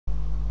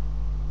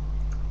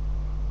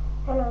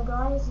Hello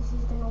guys, this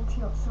is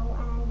TheNaughtyOttsels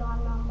and I'm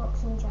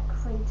unboxing Jack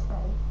 3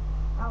 today.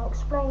 I'll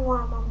explain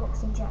why I'm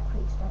unboxing Jack 3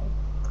 today.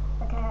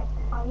 Okay,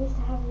 I used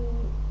to have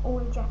all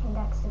the Jak and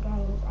Daxter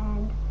games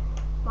and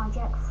my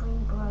Jak 3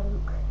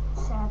 broke,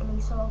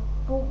 sadly, so I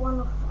bought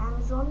one off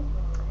Amazon,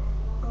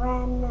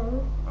 brand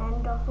new,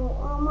 and I thought,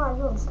 oh, I might as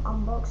well just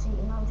unbox it,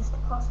 just to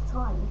pass the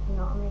time, if you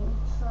know what I mean.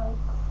 So,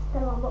 I'm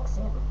going to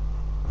unbox it.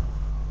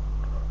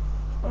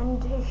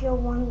 And if you're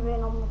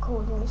wondering, I'm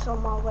recording this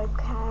on my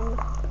webcam,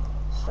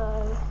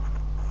 so,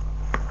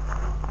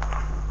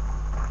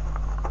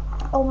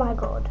 oh my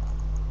god,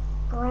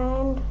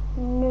 brand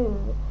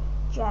new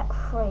Jak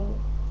 3,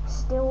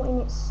 still in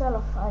its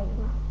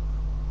cellophane.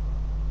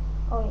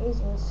 Oh, it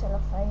is in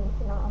cellophane, if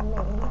you know what I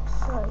mean.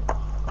 So,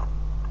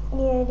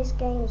 yeah, this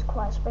game is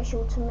quite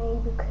special to me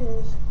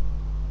because,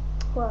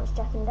 well, it's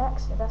Jak and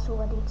Daxter, that's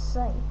all I need to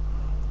say.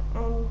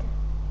 And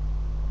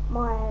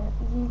my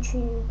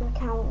YouTube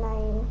account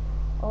name,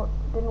 or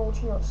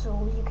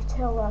TheNaughtyOttsels, you could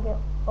tell where I get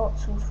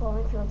Ottsels from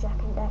if you're a Jak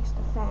and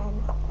Daxter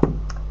fan.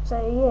 So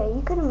yeah,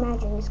 you can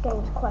imagine this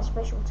game is quite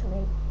special to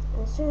me.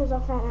 And as soon as I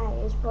found out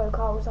it was broke,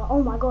 I was like,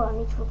 oh my god, I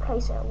need to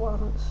replace it at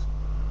once.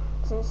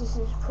 Since this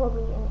is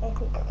probably an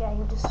epic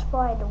game,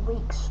 despite the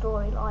weak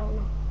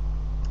storyline.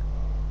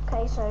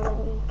 Okay, so let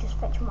me just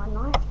fetch my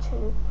knife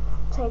to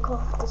take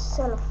off the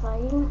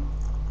cellophane.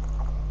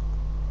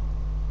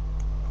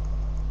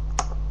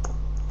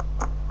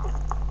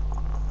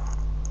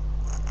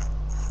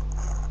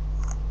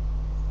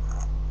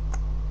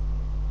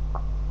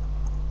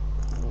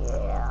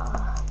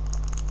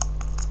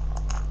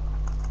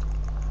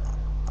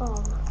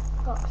 Oh,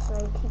 fuck's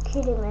sake, you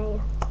kidding me?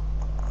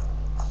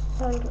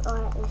 So,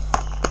 like this.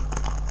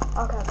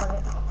 Okay, I got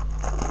it.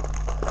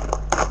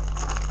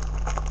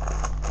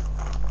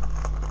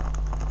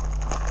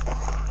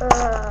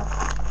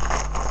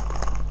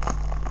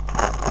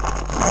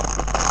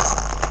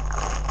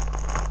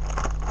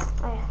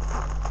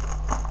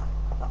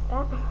 Got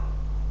that.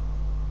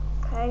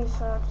 Okay,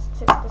 so I just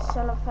took the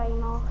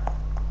cellophane off.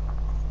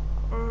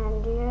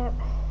 And, yep,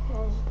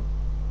 here's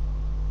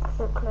the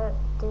booklet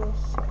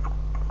disc.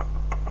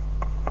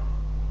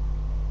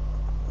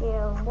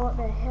 Yeah, what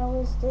the hell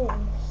is this?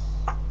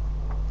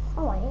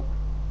 Oh wait.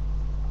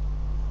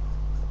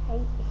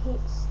 Hey,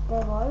 Hits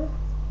Demo.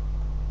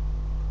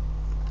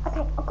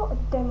 Okay, I've got a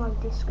demo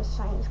disc or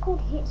something. It's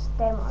called Hits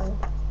Demo.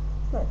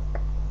 Look.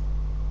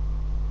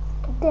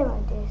 A demo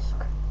disc.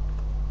 I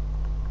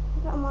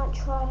think I might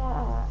try that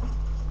out.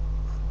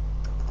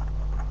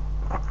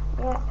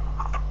 Yep.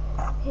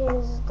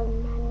 Here's the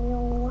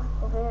manual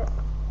of it.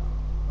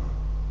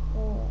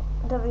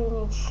 I don't really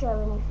need to show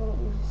anything,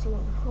 you've seen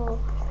it before.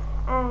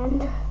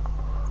 And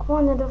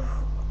one of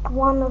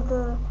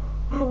the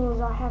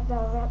manuals I have that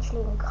are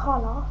actually in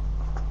colour.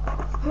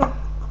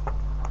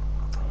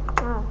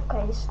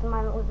 Okay, this is the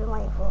manual we've been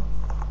waiting for.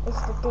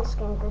 It's the disc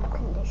in good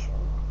condition.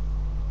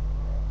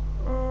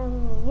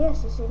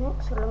 Yes, it's in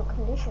excellent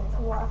condition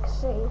from what I can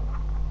see.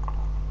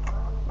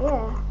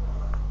 Yeah,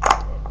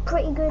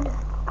 pretty good.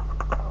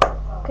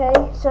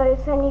 Okay, so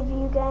if any of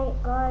you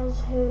guys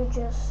who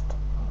just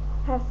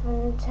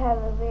happen to have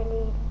a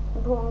really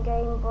important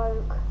game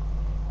broke,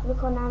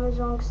 look on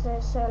Amazon because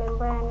they're selling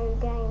brand new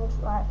games,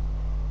 like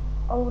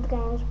old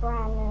games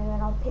brand new,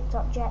 and I picked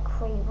up Jak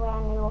 3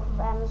 brand new off of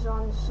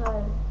Amazon,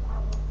 so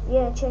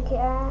yeah, check it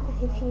out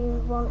if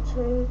you want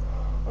to.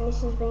 And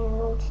this has been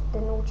the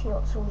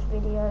TheNaughtyOttsels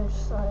video,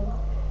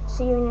 so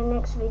see you in the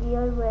next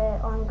video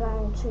where I'm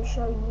going to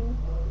show you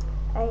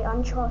a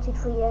Uncharted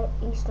 3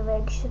 Easter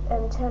egg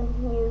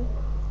telling you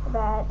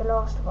about The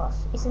Last of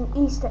Us. It's an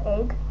Easter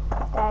egg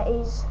that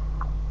is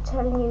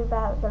telling you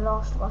about The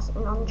Last of Us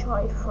in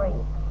Uncharted 3.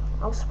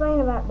 I'll explain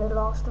about The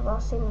Last of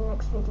Us in the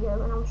next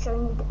video, and I'm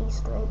showing you the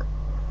Easter egg.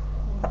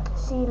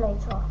 See you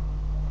later.